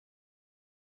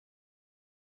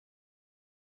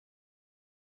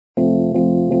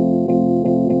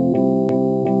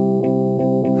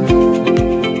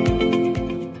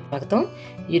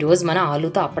ఈరోజు మనం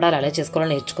ఆలుతో అప్పడాలు ఎలా చేసుకోవాలో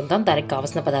నేర్చుకుందాం. దానికి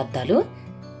కావాల్సిన పదార్థాలు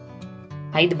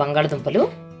 5 బంగాళదుంపలు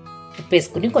ఉప్పు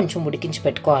వేసుకుని కొంచెం ఉడికించి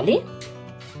పెట్టుకోవాలి.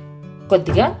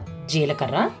 కొద్దిగా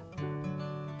జీలకర్ర,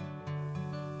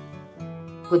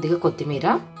 కొద్దిగా కొత్తిమీర,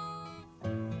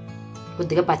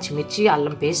 కొద్దిగా పచ్చిమిర్చి,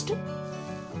 అల్లం పేస్ట్,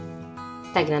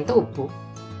 తగినంత ఉప్పు.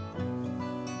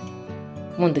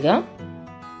 ముందుగా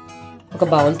ఒక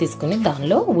బౌల్ తీసుకుని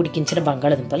దానిలో ఉడికించిన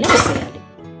బంగాళదుంపల్ని వేసేయాలి.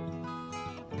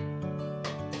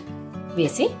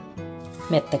 వేసి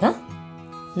మెత్తగా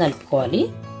నలుపుకోవాలి.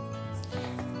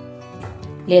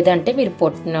 లేదంటే మీరు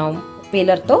పొట్టిన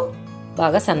పీలర్తో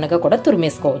బాగా సన్నగా కూడా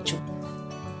తురిమేసుకోవచ్చు.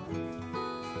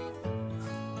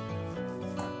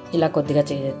 ఇలా కొద్దిగా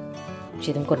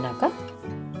చిదుముకున్నాక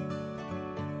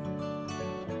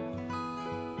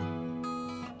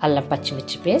అల్లం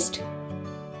పచ్చిమిర్చి పేస్ట్,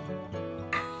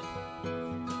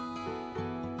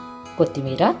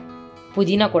 కొత్తిమీర,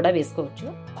 పుదీనా కూడా వేసుకోవచ్చు.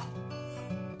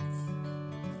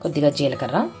 కొద్దిగా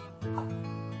జీలకర్ర,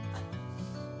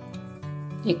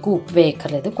 ఎక్కువ ఉప్పు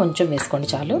వేయక్కర్లేదు, కొంచెం వేసుకోండి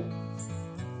చాలు.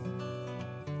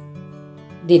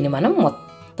 దీన్ని మనం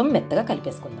మొత్తం మెత్తగా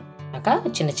కలిపేసుకుందాం.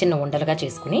 చిన్న చిన్న ఉండలుగా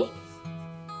చేసుకుని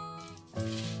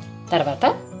తర్వాత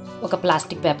ఒక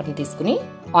ప్లాస్టిక్ పేపర్ని తీసుకుని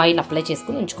ఆయిల్ అప్లై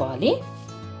చేసుకుని ఉంచుకోవాలి.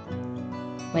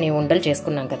 మనం ఉండలు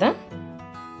చేసుకున్నాం కదా,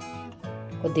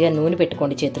 కొద్దిగా నూనె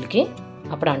పెట్టుకోండి చేతులకి,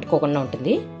 అప్పుడు అంటుకోకుండా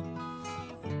ఉంటుంది.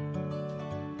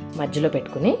 మధ్యలో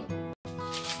పెట్టుకుని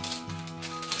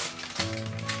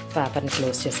పేపర్ని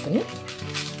క్లోజ్ చేసుకుని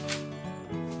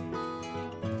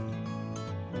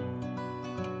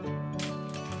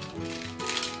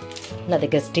నా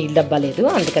దగ్గర స్టీల్ డబ్బా లేదు,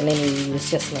 అందుకని నేను యూజ్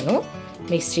చేస్తున్నాను.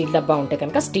 మీకు స్టీల్ డబ్బా ఉంటే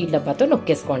కనుక స్టీల్ డబ్బాతో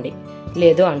నొక్కేసుకోండి,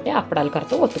 లేదు అంటే అప్పడాల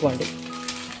కర్రతో ఒత్తుకోండి.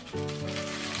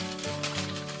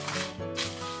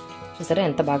 చూసారా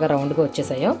ఎంత బాగా రౌండ్గా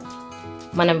వచ్చేసాయో.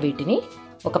 మనం వీటిని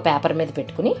ఒక పేపర్ మీద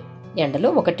పెట్టుకుని ఎండలో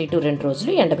 1 to 2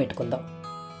 రోజులు ఎండబెట్టుకుందాం.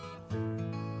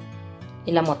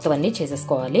 ఇలా మొత్తం అన్నీ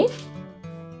చేసేసుకోవాలి.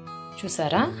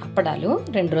 చూసారా అప్పడాలు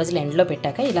 2 రోజులు ఎండలో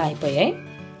పెట్టాక ఇలా అయిపోయాయి.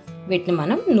 వీటిని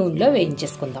మనం నూనెలో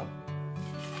వేయించేసుకుందాం.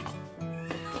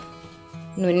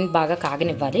 నూనె బాగా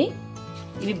కాగనివ్వాలి.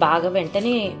 ఇవి బాగా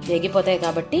వెంటనే వేగిపోతాయి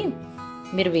కాబట్టి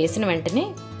మీరు వేసిన వెంటనే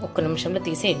 1 నిమిషంలో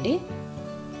తీసేయండి,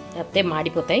 లేకపోతే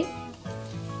మాడిపోతాయి.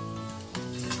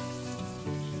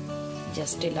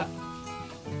 జస్ట్ ఇలా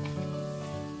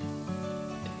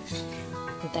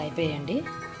ఇంత అయిపోయాయండి.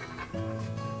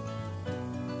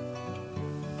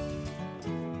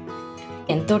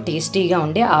 ఎంతో టేస్టీగా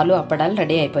ఉండే ఆలు అప్పడాలు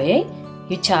రెడీ అయిపోయాయి.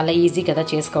 ఇవి చాలా ఈజీ కదా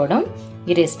చేసుకోవడం.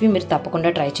 ఈ రెసిపీ మీరు తప్పకుండా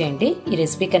ట్రై చేయండి. ఈ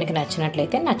రెసిపీ కనుక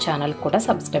నచ్చినట్లయితే నా ఛానల్ కూడా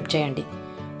సబ్స్క్రైబ్ చేయండి.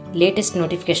 లేటెస్ట్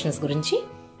నోటిఫికేషన్స్ గురించి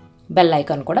బెల్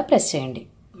ఐకాన్ కూడా ప్రెస్ చేయండి.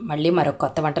 మళ్ళీ మరొక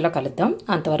కొత్త వంటలో కలుద్దాం.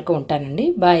 అంతవరకు ఉంటానండి.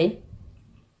 బాయ్.